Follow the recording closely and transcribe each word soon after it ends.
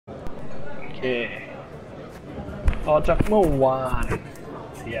ต่อจากเมื่อวาน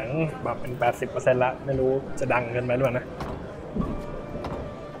เสียงแบบเป็น 80% ละไม่รู้จะดังเกินไปหรือเปล่านะ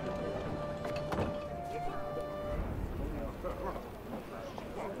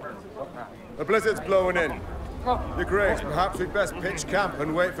The blizzard's blowing in. You're great. Perhaps we'd best pitch camp and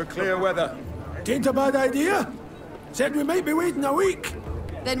wait for clear weather. Ain't a bad idea. Said we might be waiting a week.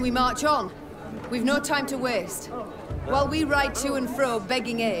 Then we march on. We've no time to waste. While we ride to and fro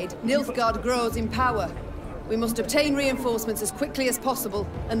begging aid, Nilfgaard grows in power. We must obtain reinforcements as quickly as possible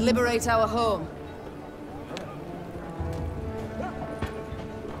and liberate our home.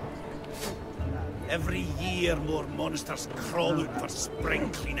 Every year more monsters crawl out for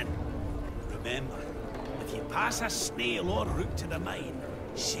spring cleaning. Remember, if you pass a snail or root to the mine,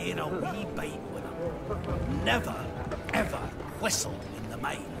 share a wee bite with them. Never, ever whistle in the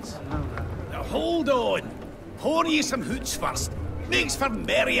mines. Now hold on. Pour you some hoots first. Makes for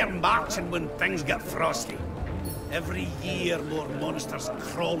merrier marching when things get frosty. Every year more monsters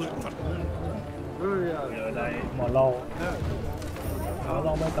crawl out for... เดี๋ยวได้หมอเราเร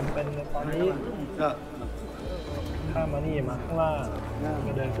าไม่จำเป็นในตอนนี้ข้ามมานี่มาข้างล่างม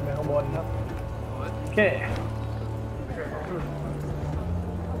าเดินขึ้นไปข้างบนครับโอเค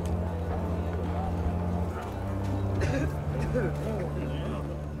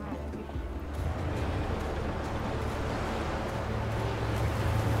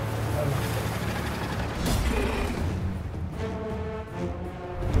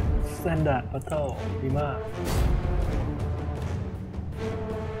Standard Battle ดีมาก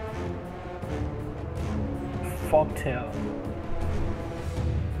Folktale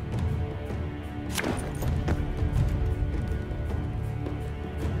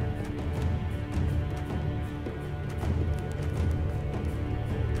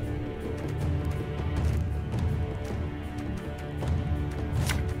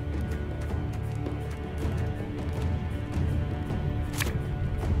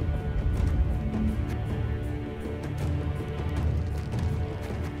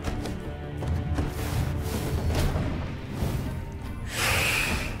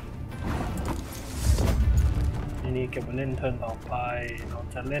เก็บไว้เล่นเทิร์นต่อไปเรา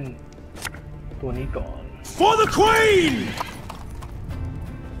จะเล่นตัวนี้ก่อน For the Queen!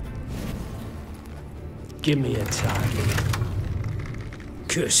 Give me a target.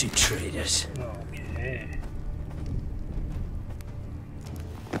 Cursed traitors. โอเค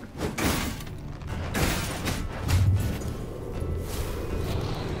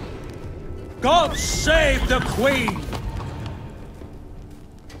God save the Queen!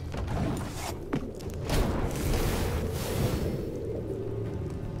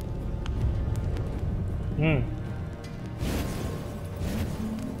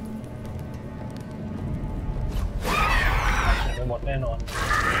ไปหมดแน่นอน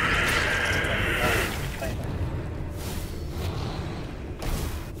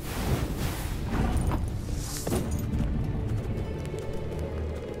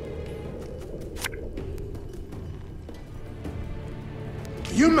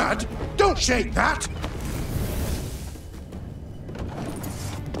You mad? Don't shake that!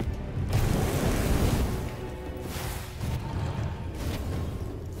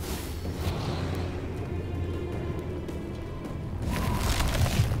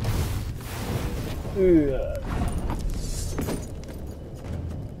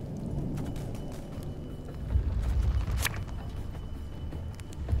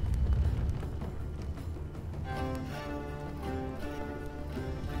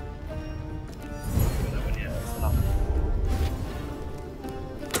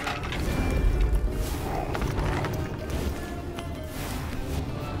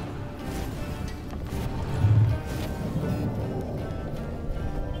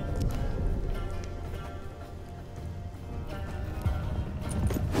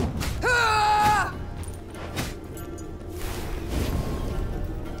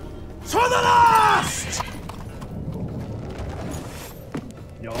 For the last!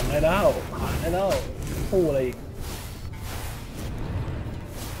 ยอมได้แล้วผ่านได้แล้วสู้อะไรอีก4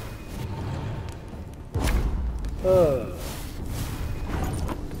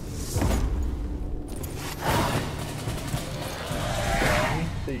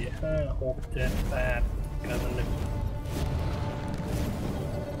 5 6 7 8กัน1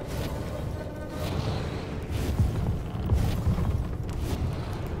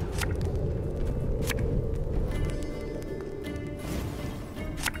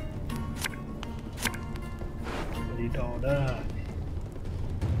ดอได้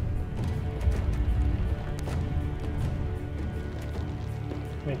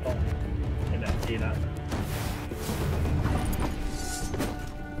ไม่ต้องไม่ได้ทีละ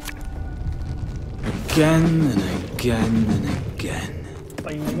Again and again and again.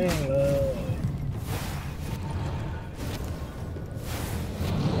 ตีแม่งเลย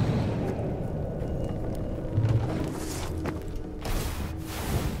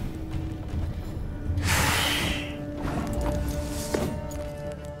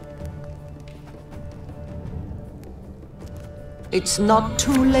It's not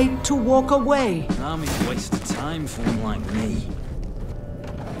too late to walk away. An army's a waste of time for one like me.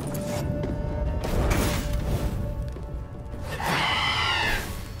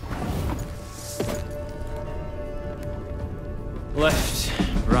 Left,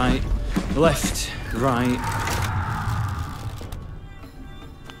 right, left, right.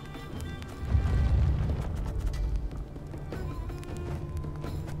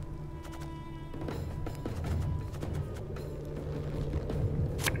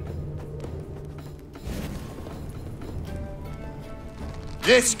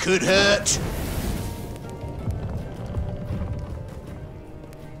 This could hurt.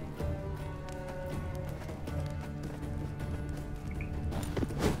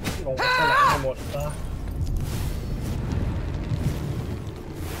 ลงไปข้างหลังให้หมดซะ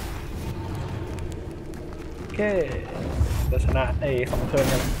โอเคจะชนะไอ้2 เทิร์น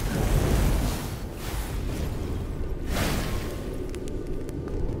กัน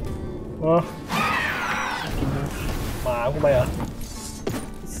โอ้กินหมากูไปเหรอ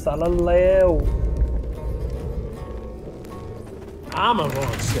สารเลว I'm a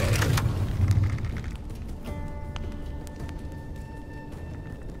monster.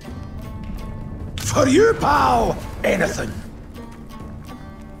 For you, pal! Anything.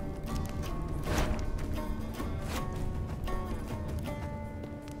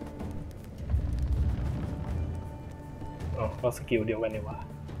 อ๋อก็สกิลเดียวกันนี่หว่า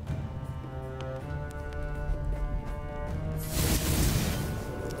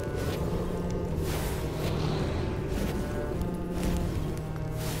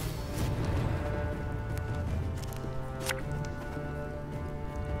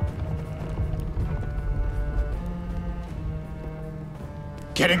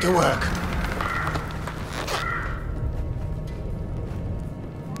Getting to work.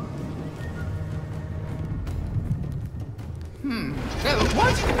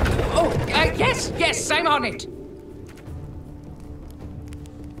 What? Oh, yes, I'm on it.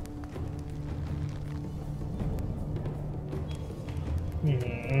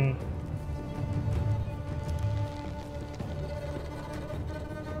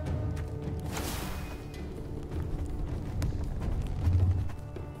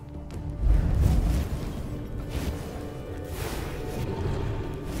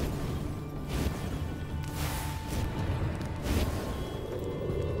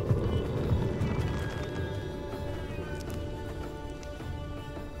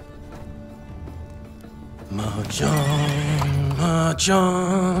 mahjong,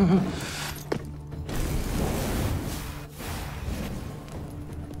 mahjong.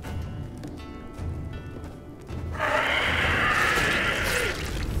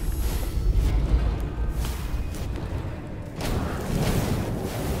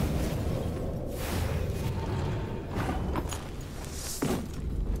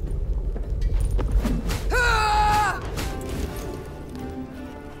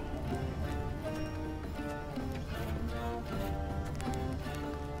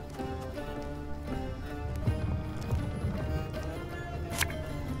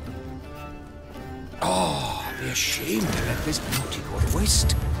 Be ashamed to let this beauty go to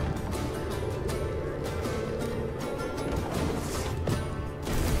waste.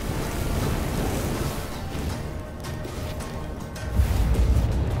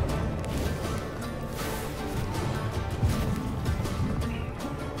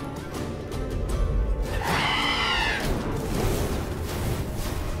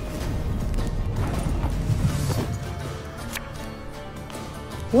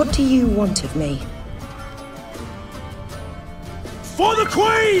 What do you want of me? For the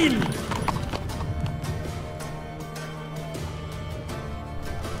Queen!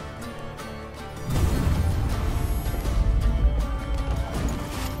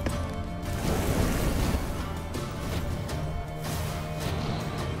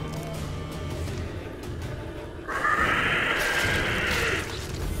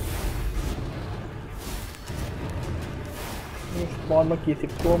บอลมากี่สิ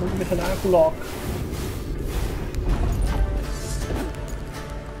บตัวมันไม่ชนะกูหรอก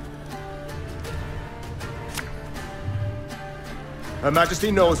Her Majesty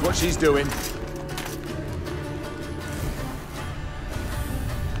knows what she's doing.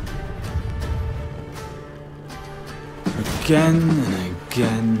 Again and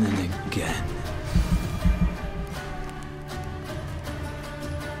again and again.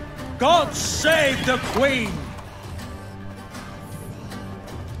 God save the Queen!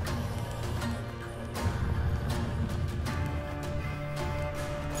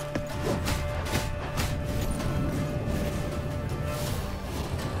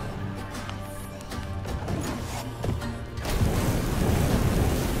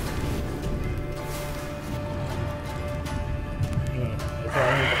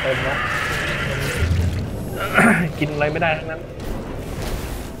กินอะไรไม่ได้ทั้งนั้น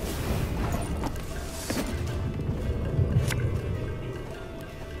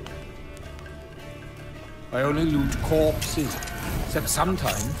I only loot corpses, except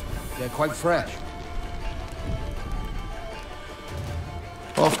sometimes they're quite fresh.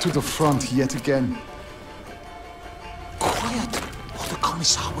 Off to the front yet again. Quiet, or the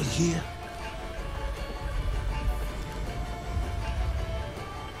Commissar will hear.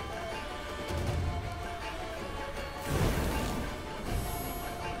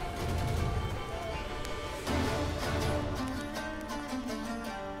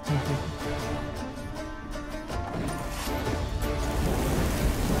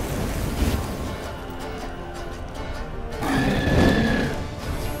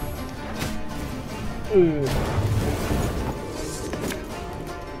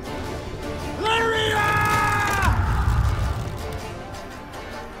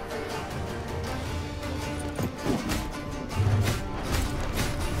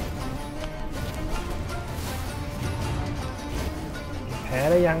แพ้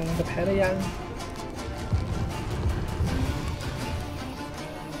ได้ยังจะแพ้ได้ยัง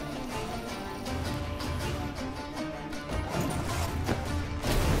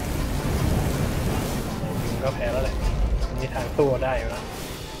ก็แพ้แล้วแหละมีทางสู้ได้อยู่แล้ว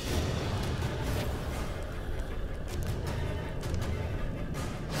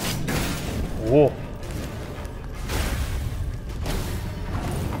โอ้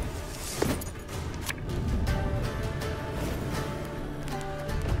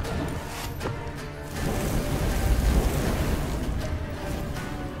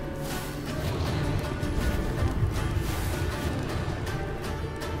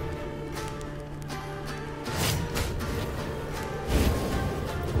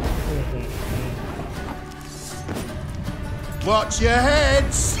Watch your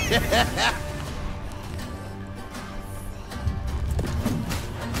heads!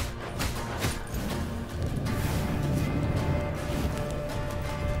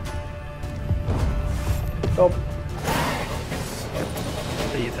 จบ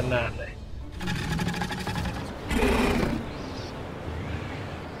ตีสนานเลย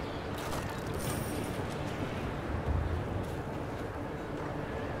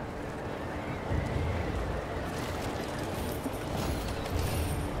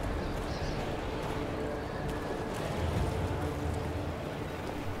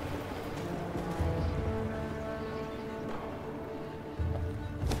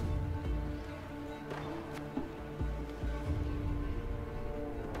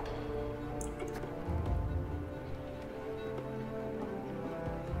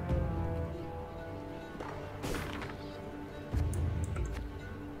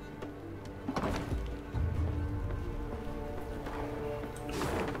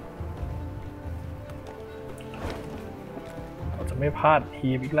ไม่พลาดที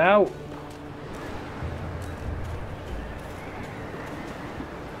อีกแล้ว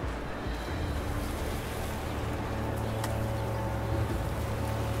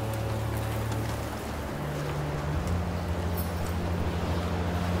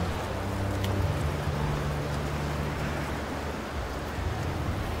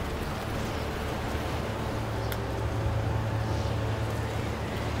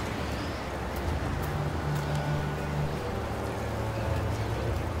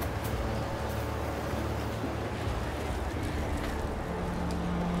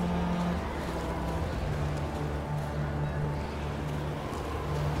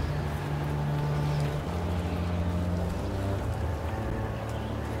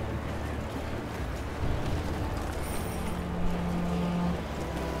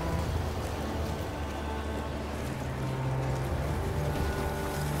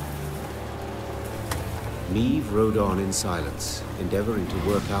Niamh rode on in silence, endeavoring to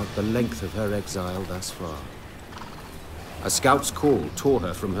work out the length of her exile thus far. A scout's call tore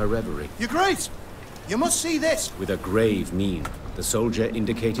her from her reverie. Your Grace! You must see this! With a grave mien, the soldier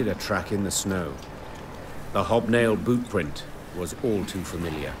indicated a track in the snow. The hobnail boot print was all too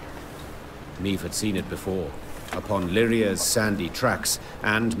familiar. Niamh had seen it before, upon Lyria's sandy tracks,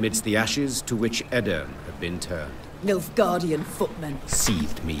 and midst the ashes to which Edern had been turned. Nilfgaardian footmen.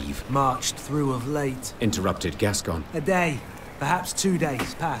 Seethed Niamh. Marched through of late. Interrupted Gascon. A day, perhaps 2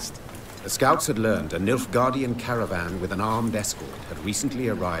 days past. The scouts had learned a Nilfgaardian caravan with an armed escort had recently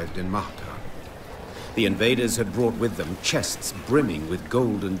arrived in Mahta. The invaders had brought with them chests brimming with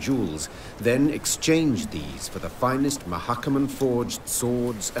gold and jewels, then exchanged these for the finest Mahakaman-forged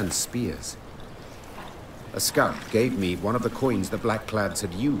swords and spears. A scout gave me one of the coins the Blackclads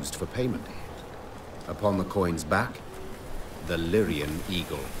had used for payment. Upon the coin's back, the Lyrian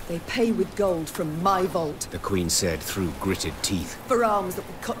eagle. They pay with gold from my vault. The Queen said through gritted teeth. For arms that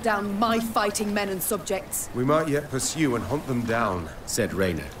would cut down my fighting men and subjects. We might yet pursue and hunt them down, said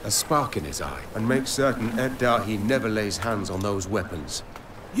Rayner, a spark in his eye. And make certain Eddahi never lays hands on those weapons.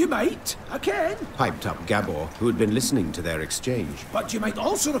 You might, I can. Piped up Gabor, who had been listening to their exchange. But you might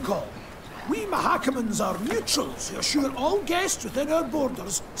also recall, we Mahakamans are neutrals who assure all guests within our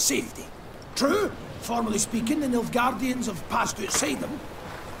borders safety. True, formally speaking, the Nilfgaardians have passed outside them,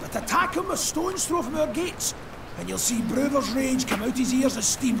 but attack him a stone's throw from our gates, and you'll see Brewer's rage come out his ears as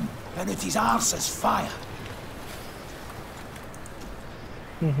steam, and out his arse as fire.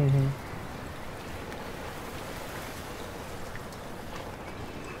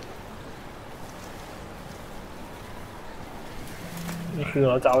 นี่คือ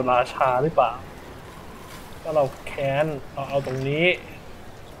เราจะเอาราชาหรือเปล่าถ้าเราแค้นเราเอาตรงนี้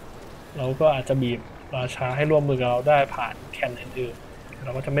เราก็อาจจะบีบราชาให้ร่วมมือกับเราได้ผ่านแคนอื่นๆเร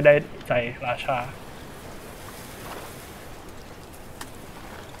าก็จะไม่ได้ใจราชา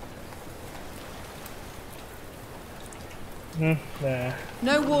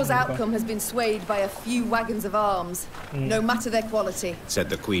No war's outcome has been swayed by a few wagons of arms, no matter their quality, said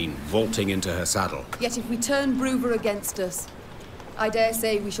the Queen, vaulting into her saddle. Yet if we turn Brewer against us, I dare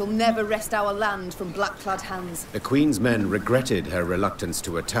say we shall never wrest our land from black-clad hands. The Queen's men regretted her reluctance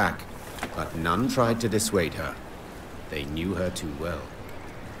to attack, but none tried to dissuade her. They knew her too well.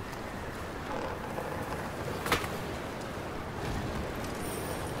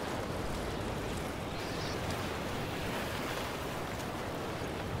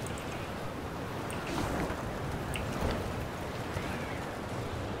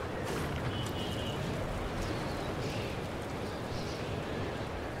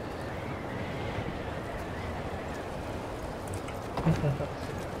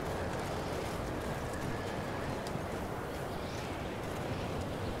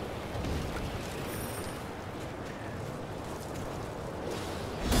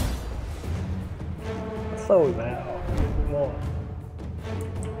 So now, more.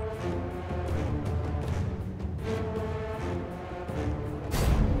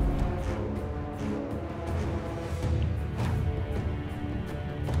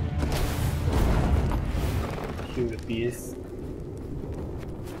 Kill the beast.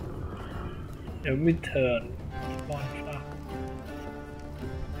 Every turn, one shot.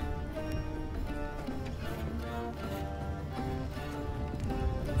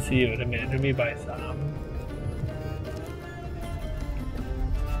 See you in a minute. Let me buy some.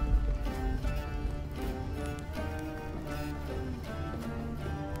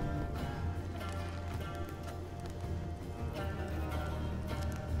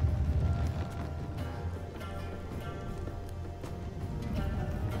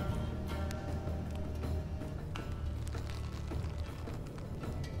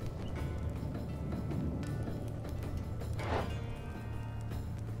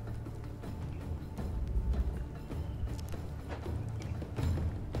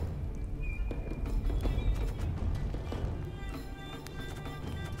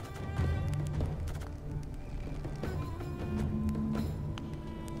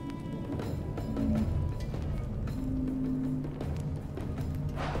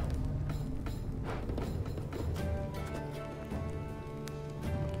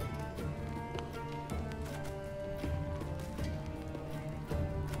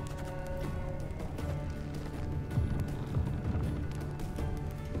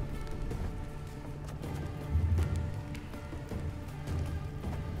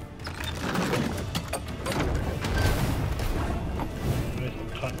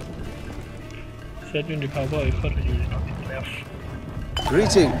 Setting the power equal to you not left.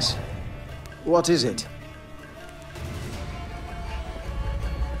 Greetings. What is it?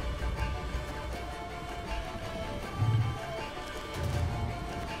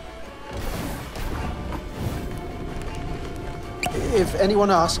 If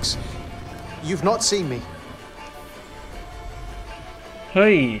anyone asks, you've not seen me.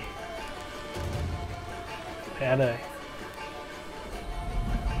 Hey. แพ้เลย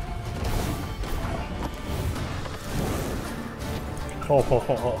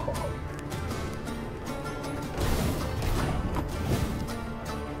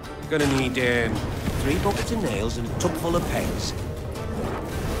Gonna need 3 buckets of nails and a tub full of pegs.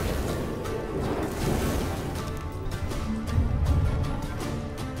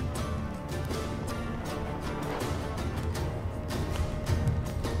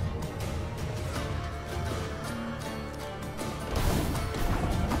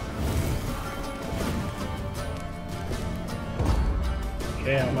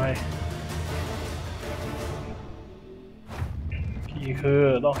 เอาไหมคีย์คือ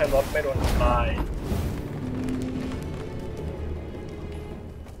ต้องให้รถไม่โดนทำลาย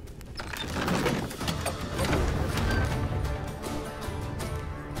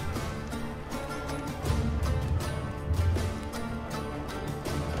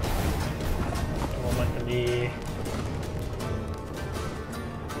มันจะมี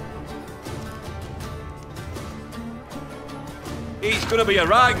It's gonna be a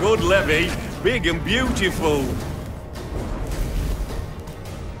right good levy, big and beautiful.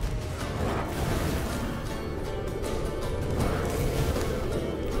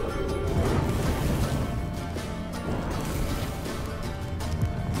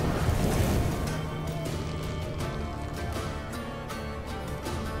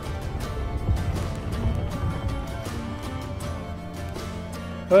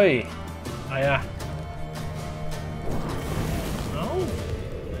 Hey, I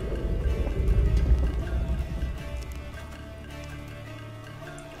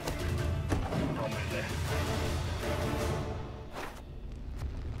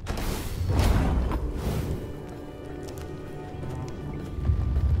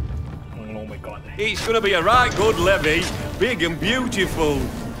ลงไปก่อน It's gonna be a right good levy, big and beautiful.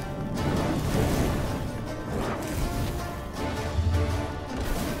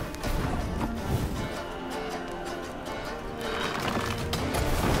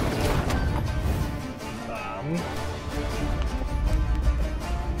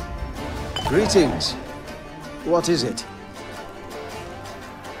 Greetings. What is it?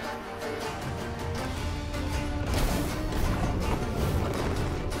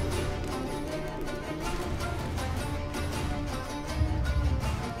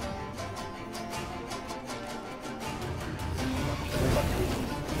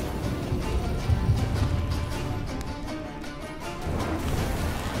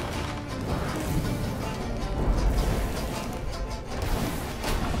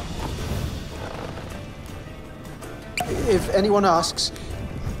 If anyone asks,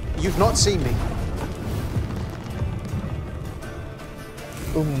 you've not seen me.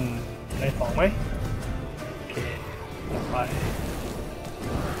 ในสองไหมโอเคไป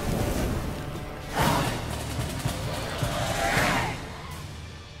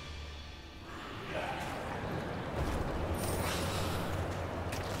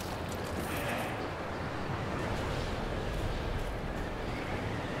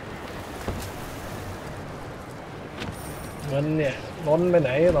เงินเนี่ยล้นไปไหน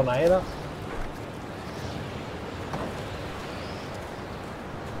ต่อไหนแล้ว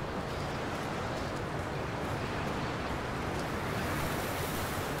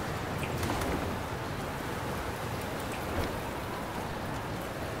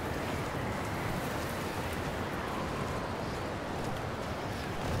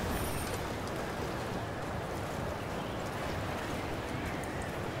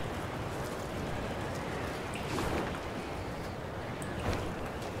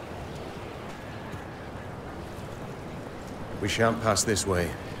We shan't pass this way.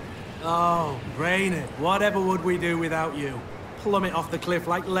 Oh, brain it. Whatever would we do without you? Plummet off the cliff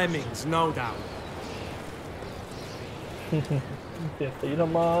like lemmings, no doubt. เสียสีทำ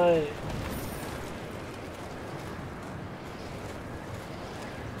ไม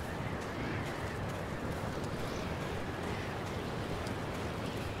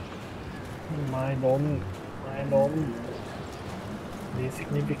ไม้ล้มมี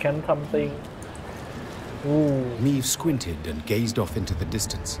significant something Neve squinted and gazed off into the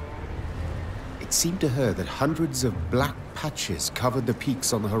distance. It seemed to her that hundreds of black patches covered the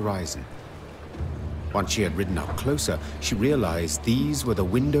peaks on the horizon. Once she had ridden up closer, she realized these were the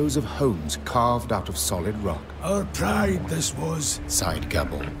windows of homes carved out of solid rock. Our pride this was, sighed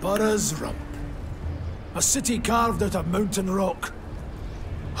Gabble. Boro's Rump. A city carved out of mountain rock.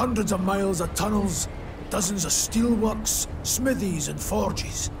 Hundreds of miles of tunnels, dozens of steelworks, smithies and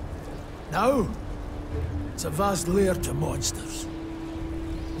forges. Now, it's a vast lair to monsters.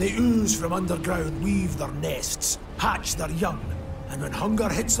 They ooze from underground, weave their nests, hatch their young, and when hunger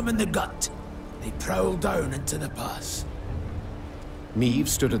hits them in the gut, they prowl down into the pass. Neve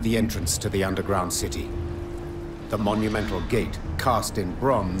stood at the entrance to the underground city. The monumental gate, cast in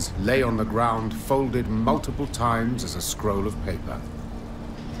bronze, lay on the ground, folded multiple times as a scroll of paper.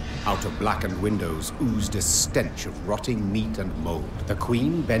 Out of blackened windows oozed a stench of rotting meat and mold. The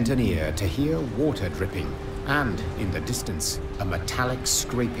queen bent an ear to hear water dripping, and, in the distance, a metallic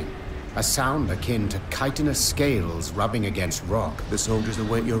scraping. A sound akin to chitinous scales rubbing against rock. The soldiers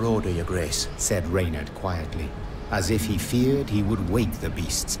await your order, Your Grace, said Reynard quietly, as if he feared he would wake the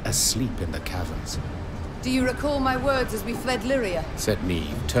beasts asleep in the caverns. Do you recall my words as we fled Lyria? Said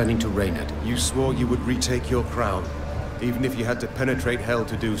Neve, turning to Reynard. You swore you would retake your crown, even if you had to penetrate hell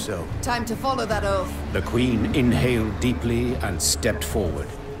to do so. Time to follow that oath. The Queen inhaled deeply and stepped forward,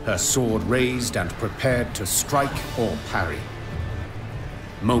 her sword raised and prepared to strike or parry.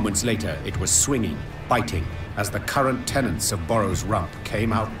 Moments later, it was swinging, biting, as the current tenants of Boro's Rump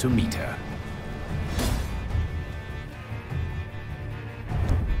came out to meet her.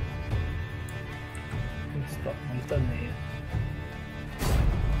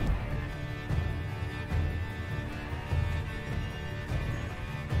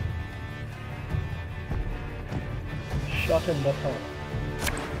 Shot in battle.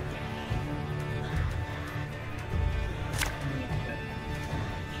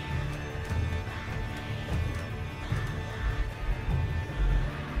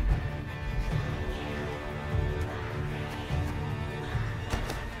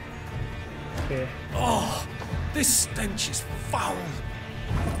 Okay. Oh, this stench is foul.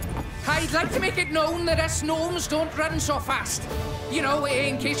 I'd like to make it known that us gnomes don't run so fast. You know,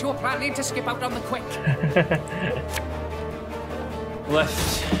 in case you're planning to skip out on the quick.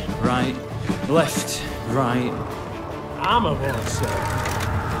 Left, right, left, right. I'm a boss.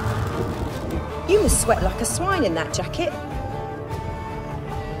 You must sweat like a swine in that jacket.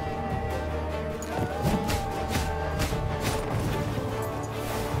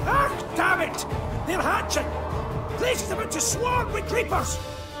 Ah, damn it! They're hatching! Place is about to swarm with creepers!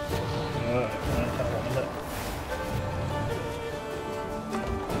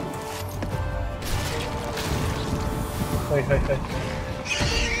 Hey.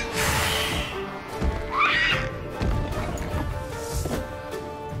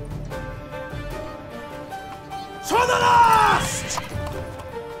 To the last!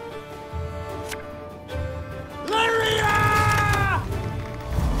 Lyria!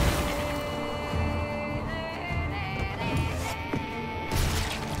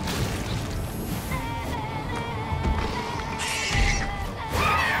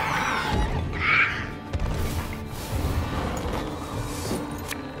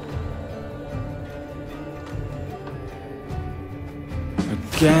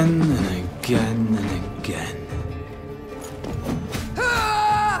 Again and again and again.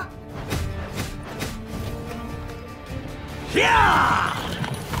 Yeah!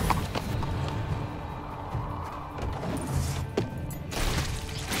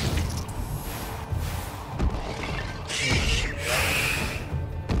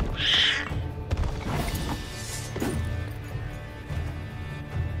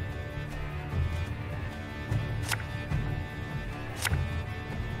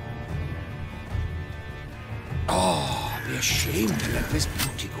 Oh, be ashamed to let this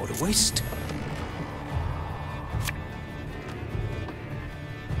beauty go to waste.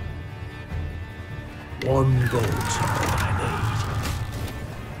 One gold I need.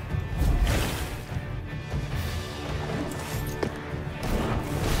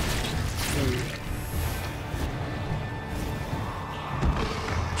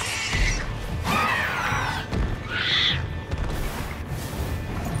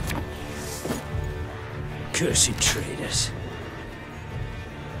 Cursed traders.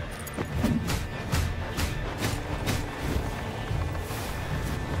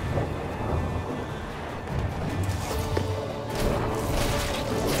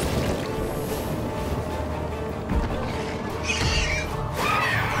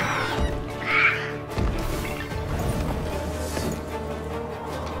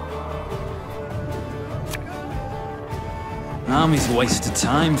 Army's a waste of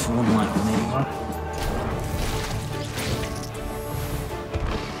time for one like me.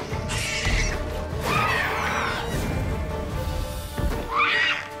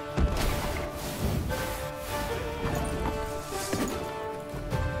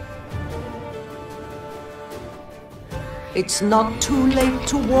 It's not too late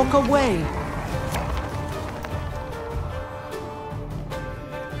to walk away.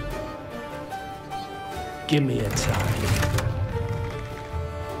 Give me a time.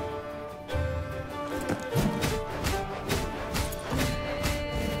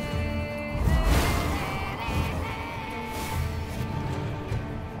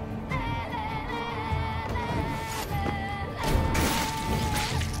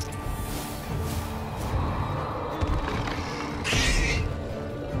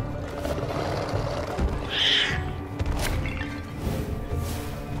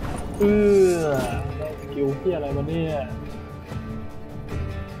ได้สกิลที่อะไรมาเนี่ย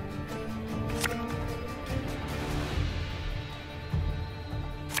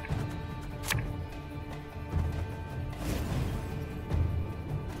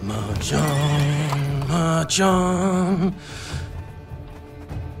Mahjong. march on.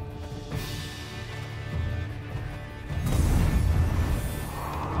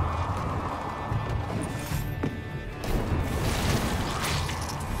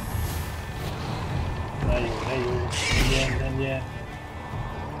 ได้อยู่เย็นเย็นเนี่ย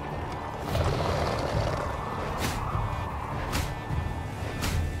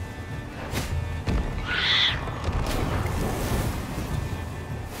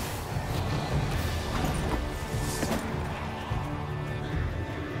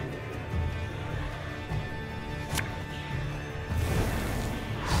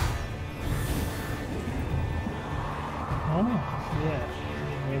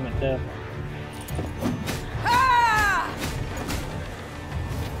ไม่เหมือนเดิม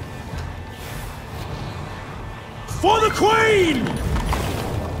For the Queen!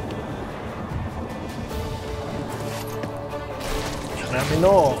 นะมิโ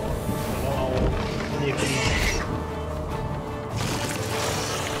น่เราเอานี่ขึ้นมา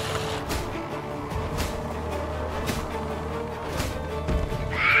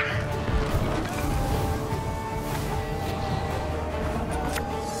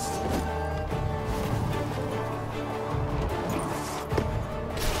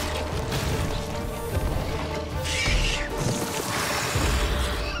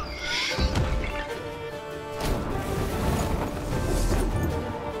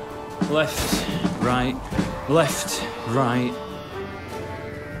Left, right, left, right.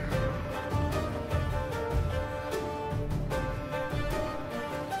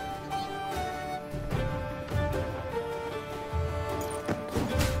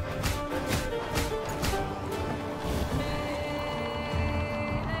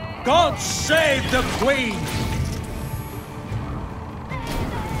 God save the Queen!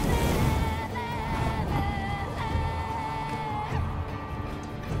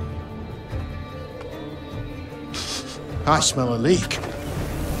 I smell a leak.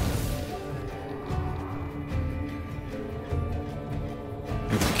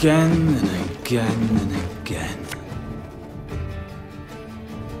 Again and again and again.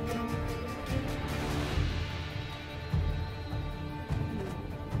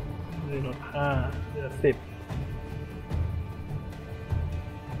 Lột 5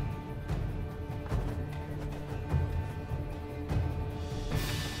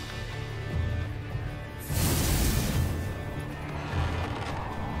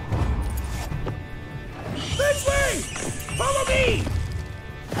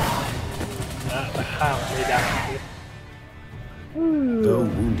 เหลือ 10Though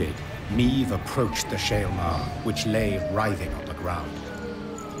wounded, Neve approached the Shaelmar, which lay writhing on the ground.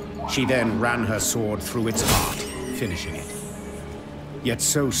 She then ran her sword through its heart, finishing it. Yet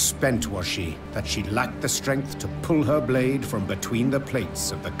so spent was she that she lacked the strength to pull her blade from between the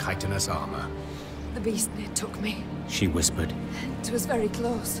plates of the chitinous armor. The beast near took me. She whispered. It was very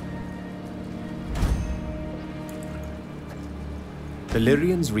close. The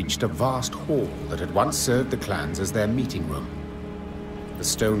Lyrians reached a vast hall that had once served the clans as their meeting room. The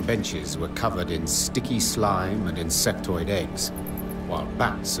stone benches were covered in sticky slime and insectoid eggs, while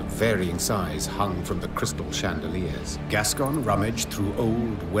bats of varying size hung from the crystal chandeliers. Gascon rummaged through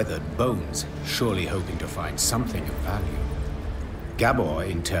old, weathered bones, surely hoping to find something of value. Gabor,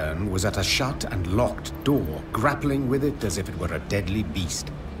 in turn, was at a shut and locked door, grappling with it as if it were a deadly beast.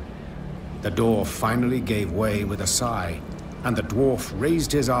 The door finally gave way with a sigh, and the dwarf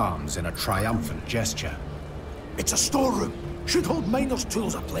raised his arms in a triumphant gesture. It's a storeroom. Should hold miners'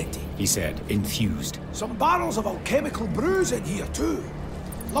 tools aplenty, he said, enthused. Some barrels of alchemical brews in here, too.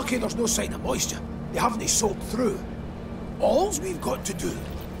 Lucky there's no sign of moisture. They haven't soaked through. All we've got to do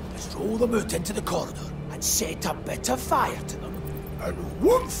is roll them out into the corridor and set a bit of fire to them. And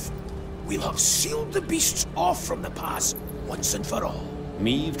woof! We'll have sealed the beasts off from the pass once and for all.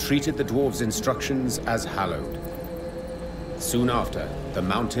 Neve treated the dwarves' instructions as hallowed. Soon after, the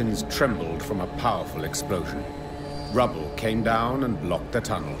mountains trembled from a powerful explosion. Rubble came down and blocked the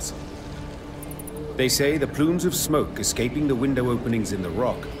tunnels. They say the plumes of smoke escaping the window openings in the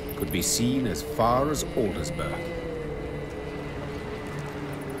rock could be seen as far as Aldersburg.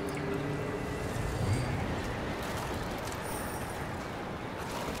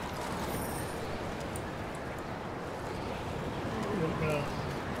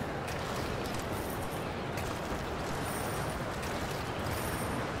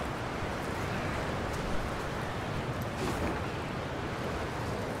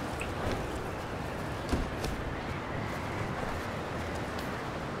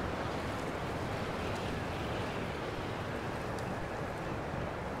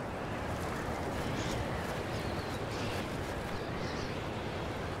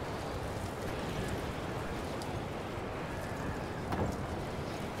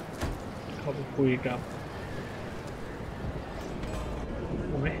 คุยกับ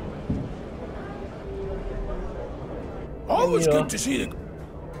ไหม Always good to see you.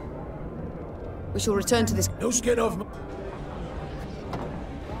 We shall return to this. No skin off.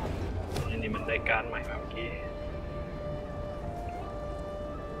 อันนี้มันได้การใหม่เมื่อกี้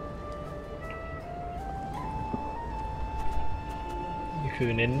นี่คือ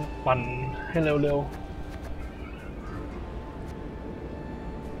เน้นปั่นให้เร็วๆ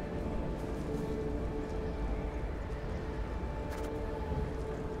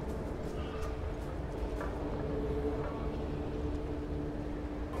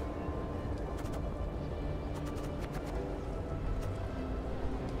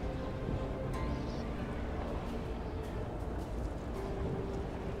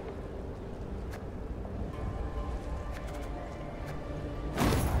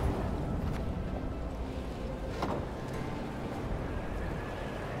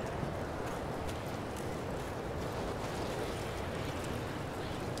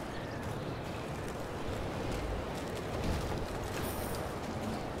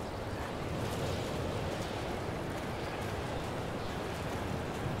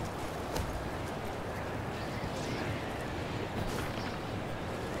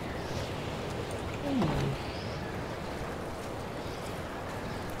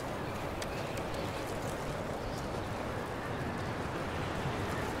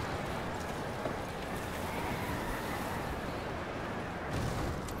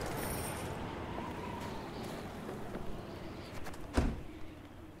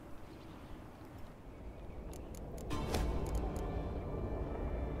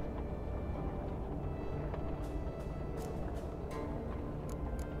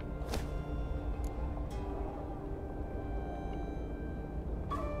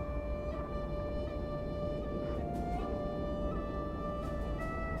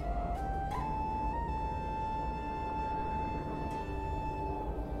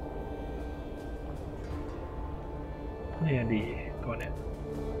เนี่ยดีกว่าเนี่ย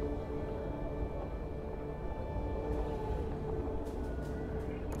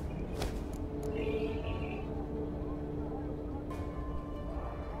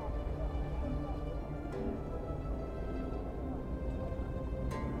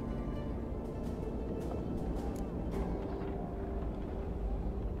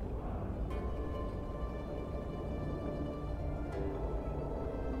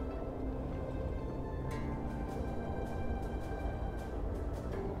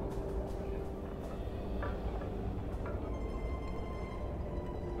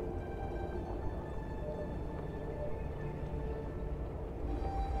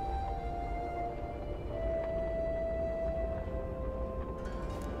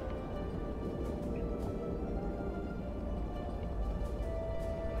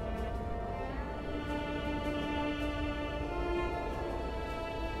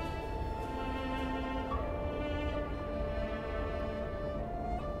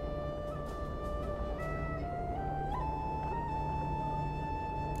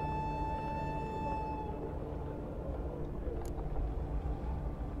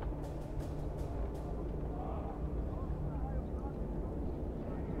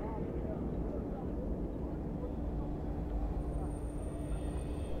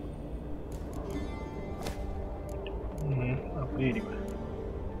นี่ดีกว่า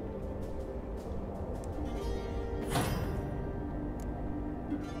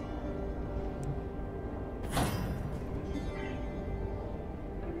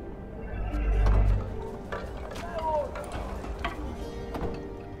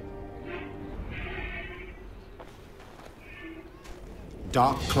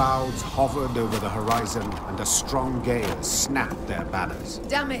Dark clouds hovered over the horizon, and a strong gale snapped their banners.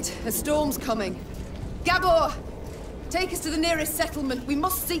 Damn it, a storm's coming. Gabor! Take us to the nearest settlement. We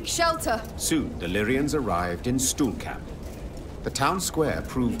must seek shelter. Soon, the Lyrians arrived in Stuhlkamp. The town square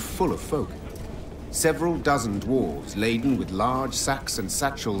proved full of folk. Several dozen dwarves, laden with large sacks and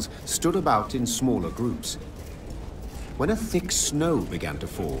satchels, stood about in smaller groups. When a thick snow began to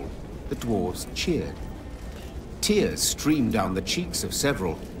fall, the dwarves cheered. Tears streamed down the cheeks of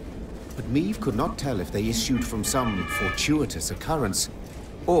several, but Meave could not tell if they issued from some fortuitous occurrence,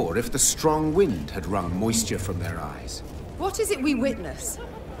 or if the strong wind had wrung moisture from their eyes. What is it we witness?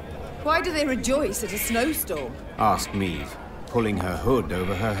 Why do they rejoice at a snowstorm? Asked Meave, pulling her hood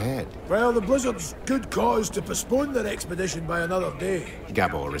over her head. Well, the Blizzard's good cause to postpone their expedition by another day.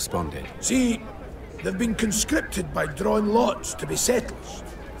 Gabor responded. See, they've been conscripted by drawn lots to be settlers,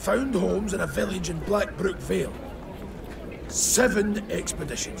 found homes in a village in Blackbrook Vale. 7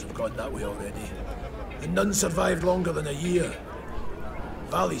 expeditions have gone that way already, and none survived longer than a year.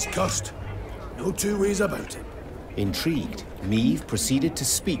 Valley's cursed. No two ways about it. Intrigued, Meave proceeded to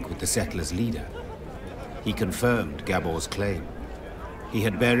speak with the settlers' leader. He confirmed Gabor's claim. He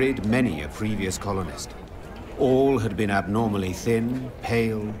had buried many a previous colonist. All had been abnormally thin,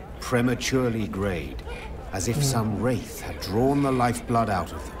 pale, prematurely greyed, as if some wraith had drawn the lifeblood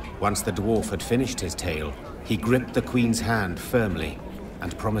out of them. Once the dwarf had finished his tale, he gripped the Queen's hand firmly,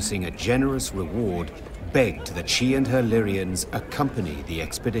 and promising a generous reward, begged that she and her Lyrians accompany the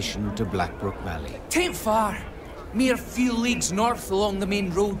expedition to Blackbrook Valley. Tain't far. Mere few leagues north along the main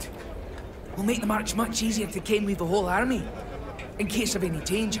road. We'll make the march much easier to ken with the whole army, in case of any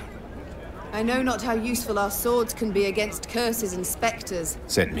danger. I know not how useful our swords can be against curses and specters,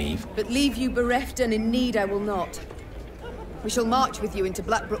 said Meave. But leave you bereft and in need I will not. We shall march with you into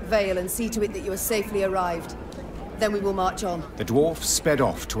Blackbrook Vale and see to it that you are safely arrived. Then we will march on. The dwarf sped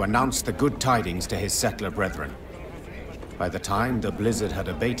off to announce the good tidings to his settler brethren. By the time the blizzard had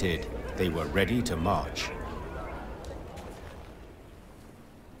abated, they were ready to march.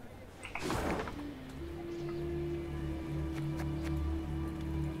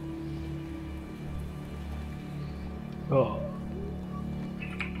 Oh.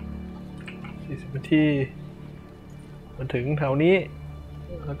 40 นาทีมาถึงแถวนี้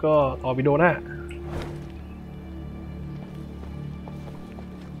แล้วก็ต่อวิดีโอหน้า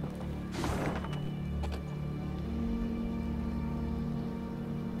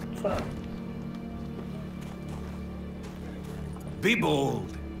Be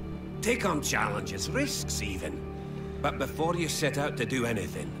bold. Take on challenges, risks even. But before you set out to do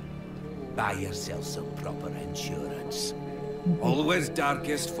anything, buy yourself some proper insurance. Always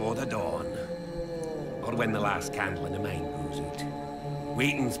darkest for the dawn. Or when the last candle in the mine goes out.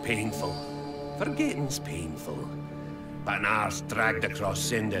 Waiting's painful. Forgetting's painful. But an arse dragged across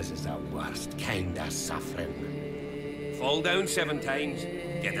cinders is the worst kind of suffering. Fall down 7 times,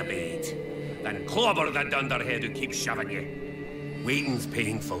 get a bait. Then clobber the dunderhead who keeps shoving you. Waiting's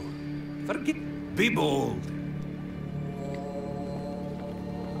painful. Forget. Be bold.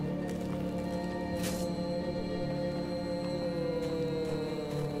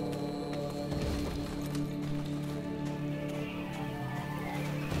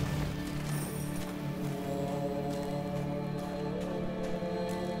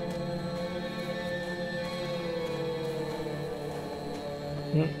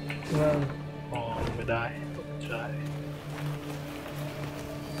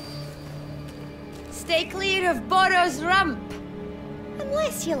 Stay clear of Boro's Rump!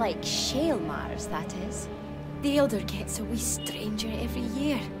 Unless you like shale Mars, that is. The Elder gets a wee stranger every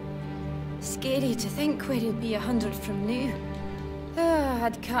year. Scary to think where he'll be 100 from now.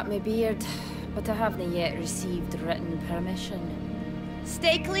 I'd cut my beard, but I haven't yet received written permission.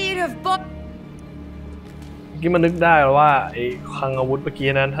 Stay clear of Boro... เมื่อกี้มันนึกได้ว่าไอ้คลังอาวุธเมื่อกี้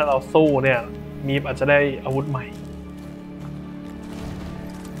นั้นถ้าเราสู้เนี่ยมีอาจจะได้อาวุธใหม่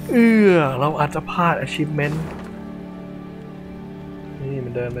เราอาจจะพลาด achievement นี่มั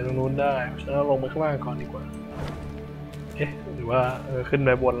นเดินไปตรงนู้นได้ฉะนั้นลงไปข้างล่างก่อนดีกว่าเอ๊ะหรือว่าขึ้นไป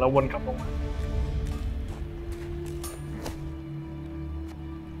บนแล้ววนกลับลงมา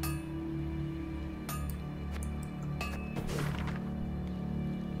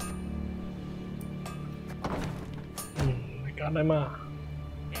การได้มา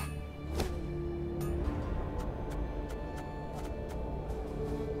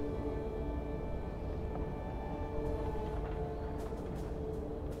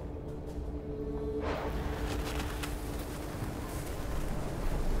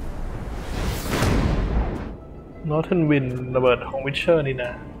Northern Wind ระเบิดของ Witcher นี่น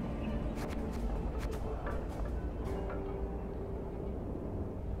ะ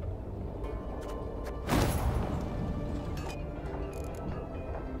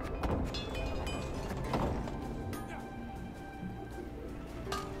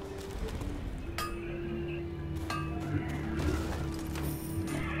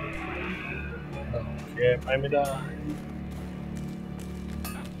โอเคไปไม่ได้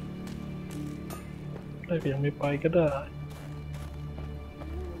ยังไม่ไปก็ได้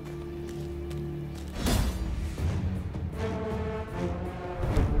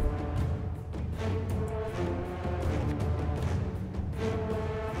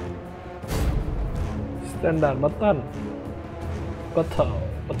สแตนดาร์ดบัตตันปัตเตอ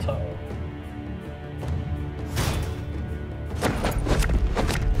ร์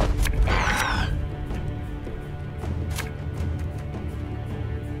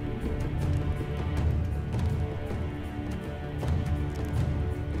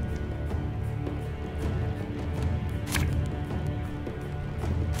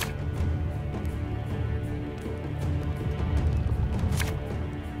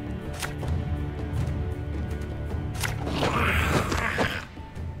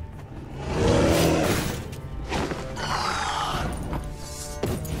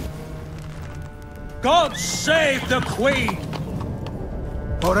God save the Queen!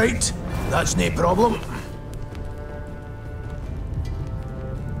 All right, that's no problem.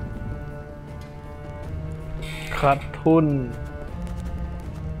 ขาดทุน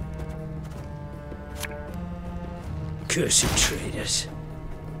Cursed traders.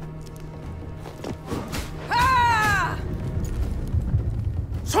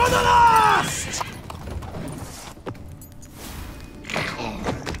 To the last!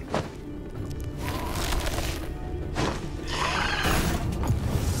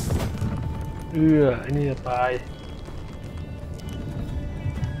 ไอ้นี่จะตาย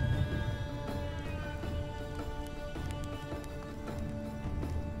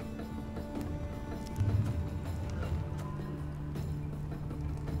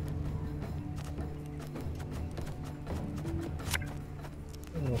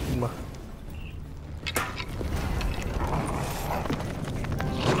ขึ้นมา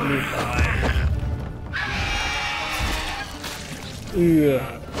รีบตาย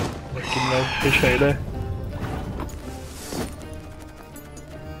มากินเลยเฉยๆเลย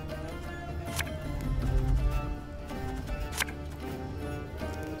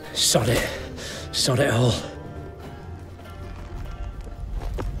Sod it. Sod it all.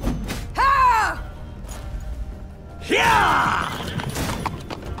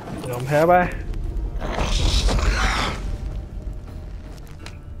 ยอมแพ้ไป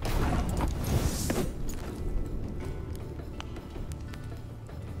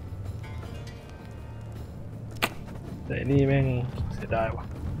แต่นี่แม่งเสียดายว่ะ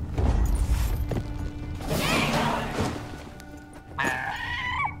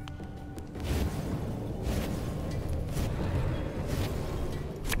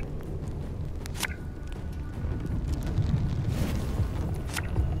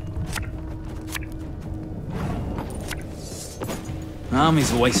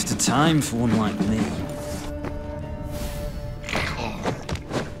Army's a waste of time for one like me.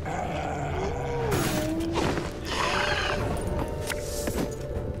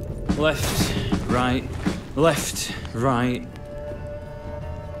 Left, right, left, right.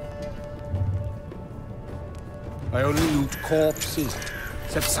 I only loot corpses,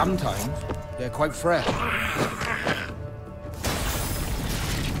 except sometimes they're quite fresh.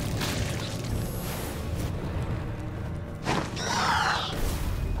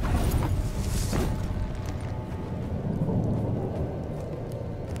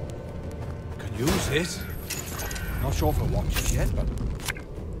 Use it. Not sure if I want it yet, but...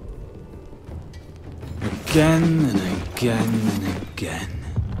 Again and again and again.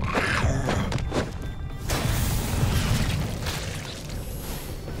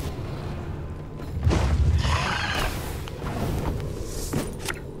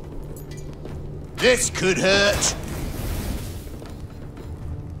 This could hurt.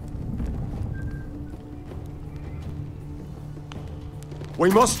 We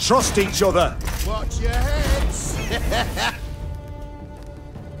must trust each other. Watch your heads.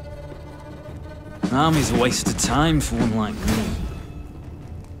 Army's a waste of time for one like me.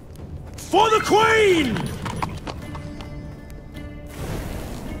 For the Queen!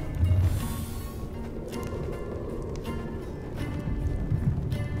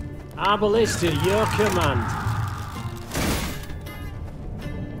 Arbalist to your command.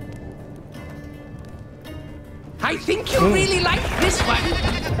 I think you'll really like this one.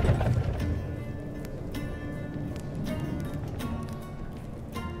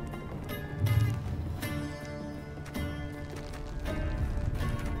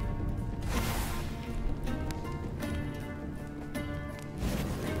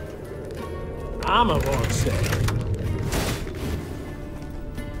 Armor won't say.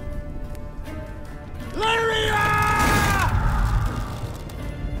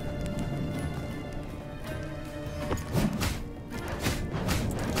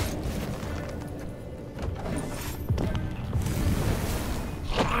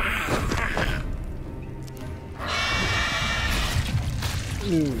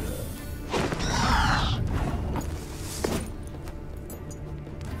 Mm.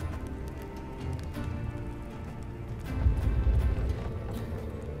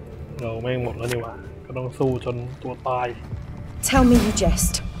 เราแม่งหมดแล้วนี่วะก็ต้องสู้จนตัวตาย Tell me you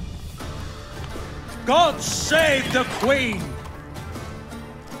jest. God save the Queen!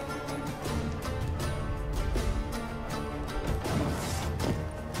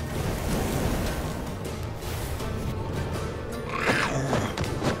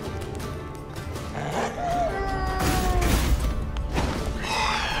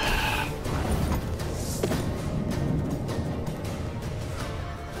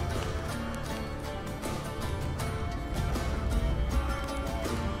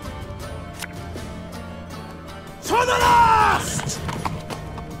 For the last!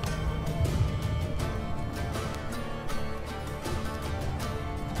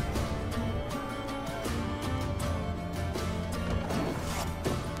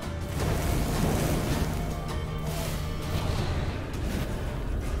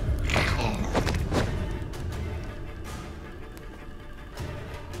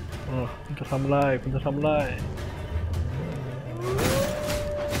คุณจะทำไรคุณจะทำไร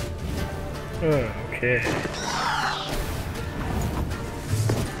โอเค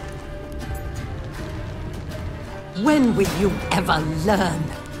When will you ever learn?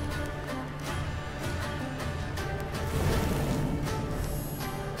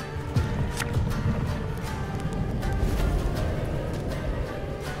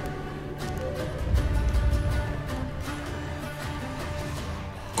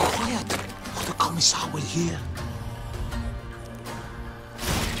 Quiet, or the Commissar will hear.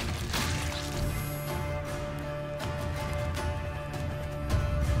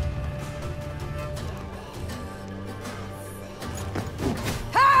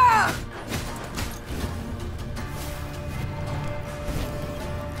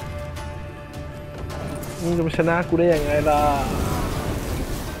มึงจะมาชนะกูได้ยังไงล่ะ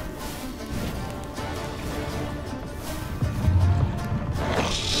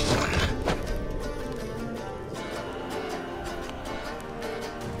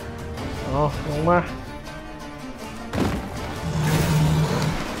ลงมา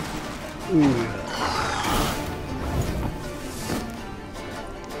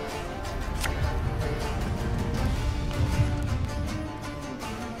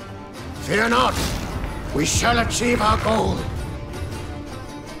Fear not. We shall achieve our goal.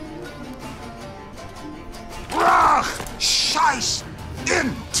 Brach! Scheiß! In!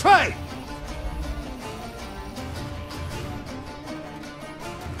 Zwei!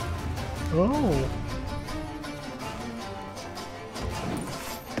 Oh.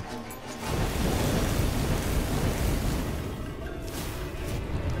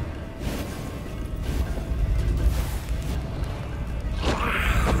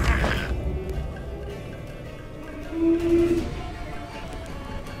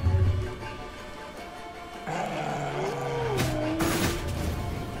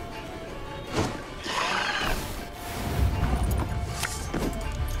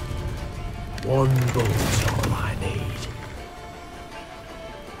 One boat's all I need.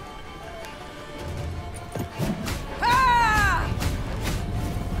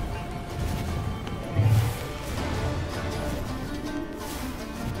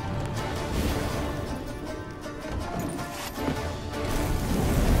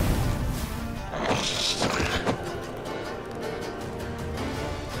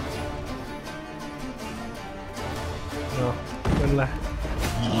 Bên là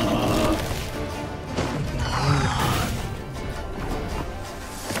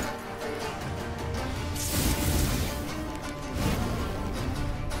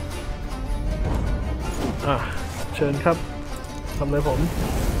เชิญครับทำเลยผม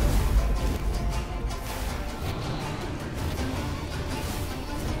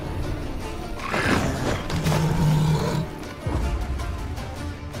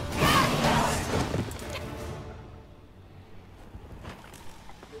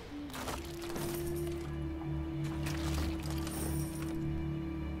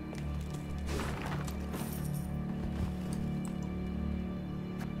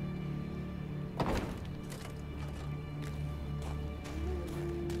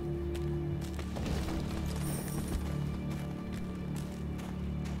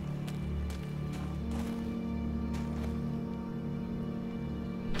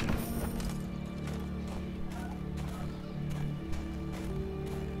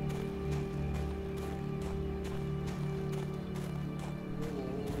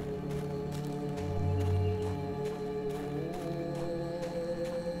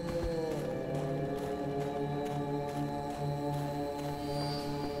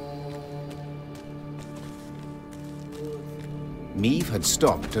Meve had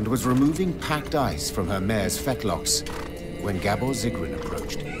stopped and was removing packed ice from her mare's fetlocks when Gabor Zigrin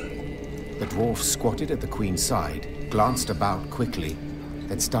approached. The dwarf squatted at the Queen's side, glanced about quickly,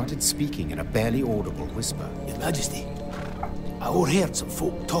 then started speaking in a barely audible whisper. Your Majesty, I overheard some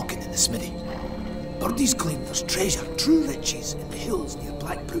folk talking in the smithy. Birdies claim there's treasure, true riches, in the hills near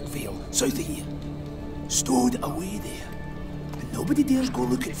Blackbrook Vale, south of here. Stowed away there. And nobody dares go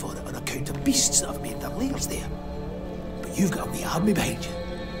looking for it on account of beasts that have made their lairs there. You've got a wee army behind you.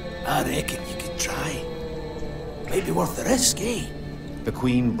 I reckon you could try. Might be worth the risk, eh? The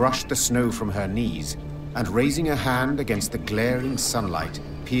Queen brushed the snow from her knees and, raising a hand against the glaring sunlight,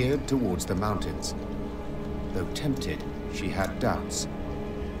 peered towards the mountains. Though tempted, she had doubts.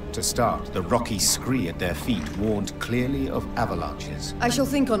 To start, the rocky scree at their feet warned clearly of avalanches. I shall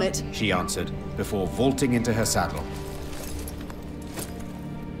think on it, she answered, before vaulting into her saddle.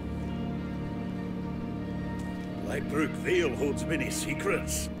 Lightbrook Vale holds many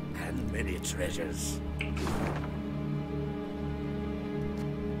secrets and many treasures.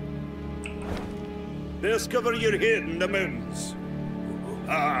 Discover your hid in the mountains.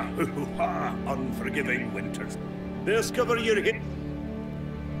 Unforgiving winters. Discover your hid.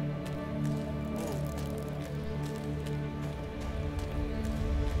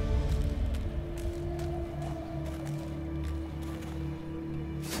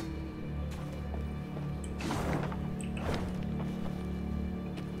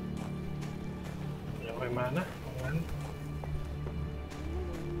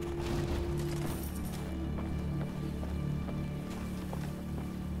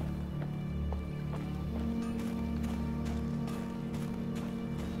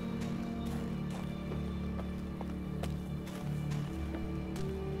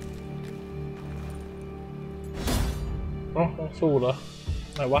ต้องสู้เหรอ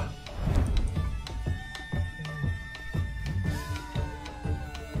ไหนวะ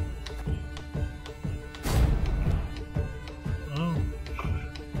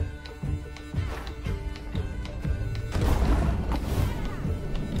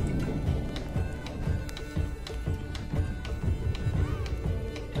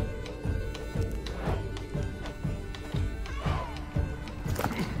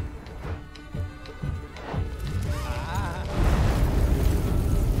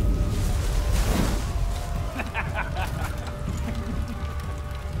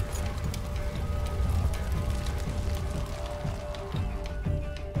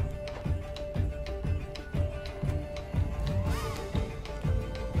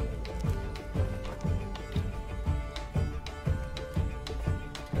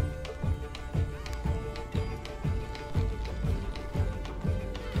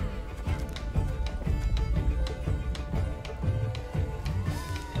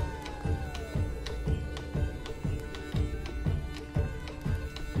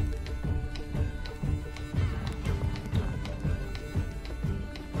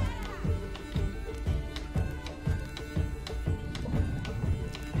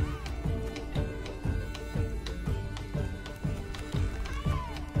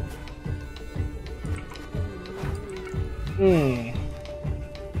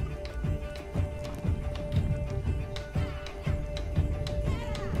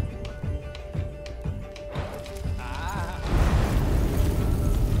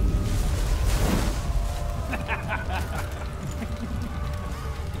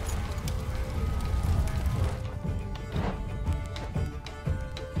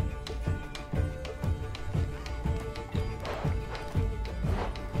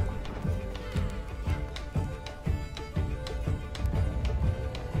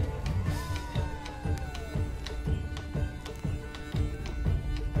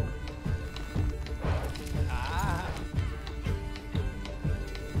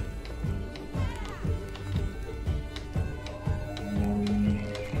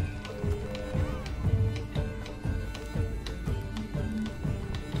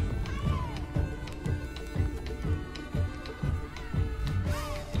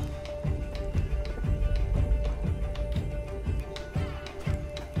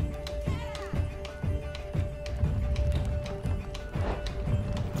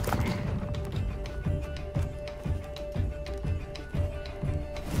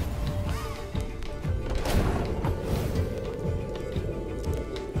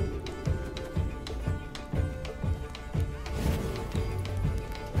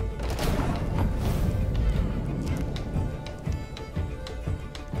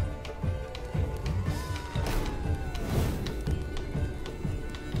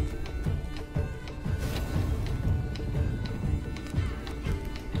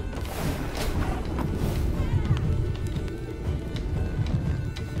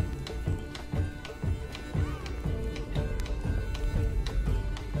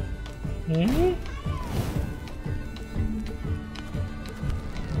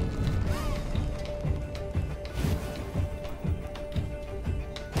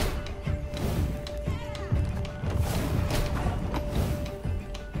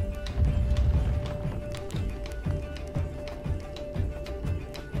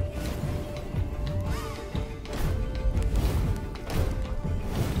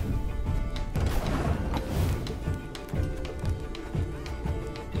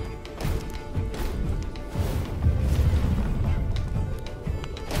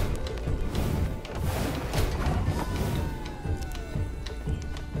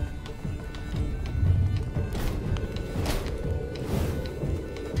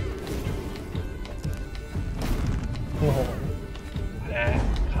โอ้โหแพ้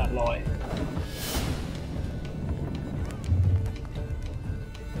ขาดลอย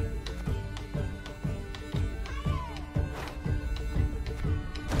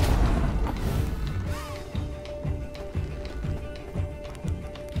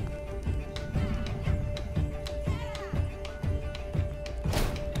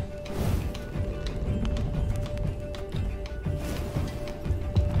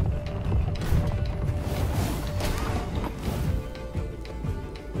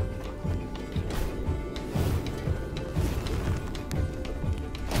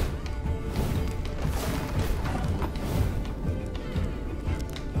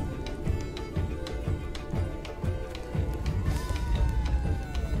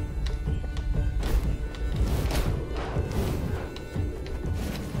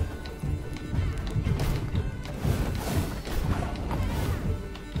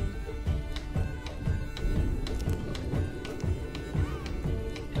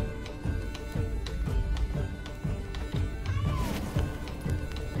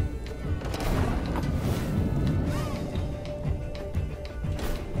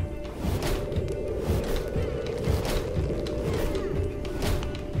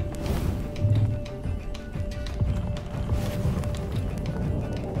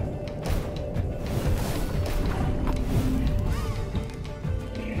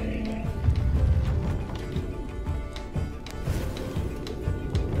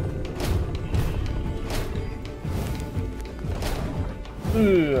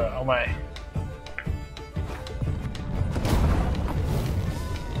เอาใหม่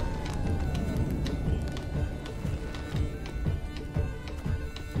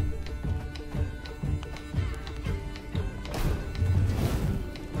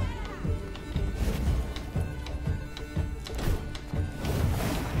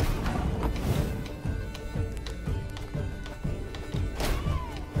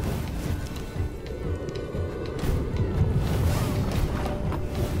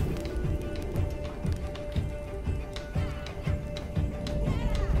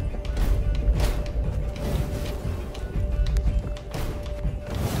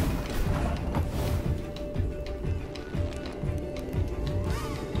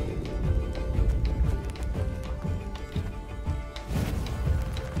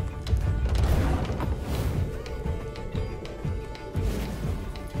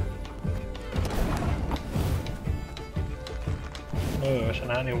ช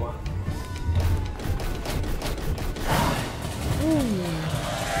นะเนี่ยวะ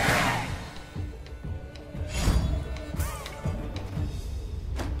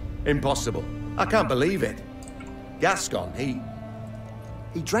Impossible. I can't believe it. Gascon, he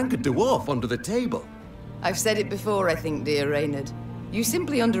drank a dwarf under the table. I've said it before, I think, dear Reynard. You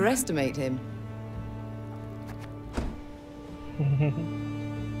simply underestimate him.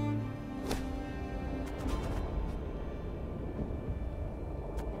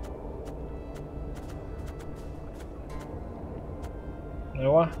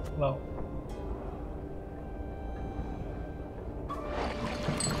 What? No.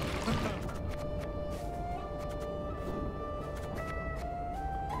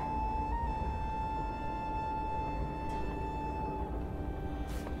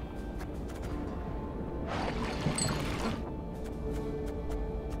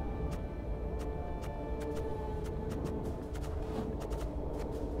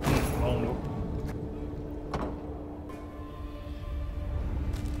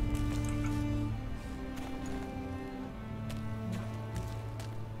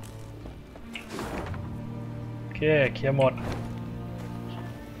เคลียร์หมด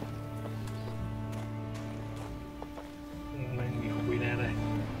ไม่มีคุยแน่เลย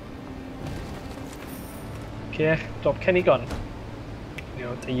โอเคจบแค่นี้ก่อนเดี๋ย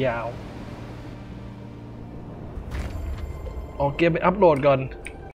วจะยาวเอาเกมไปอัปโหลดก่อน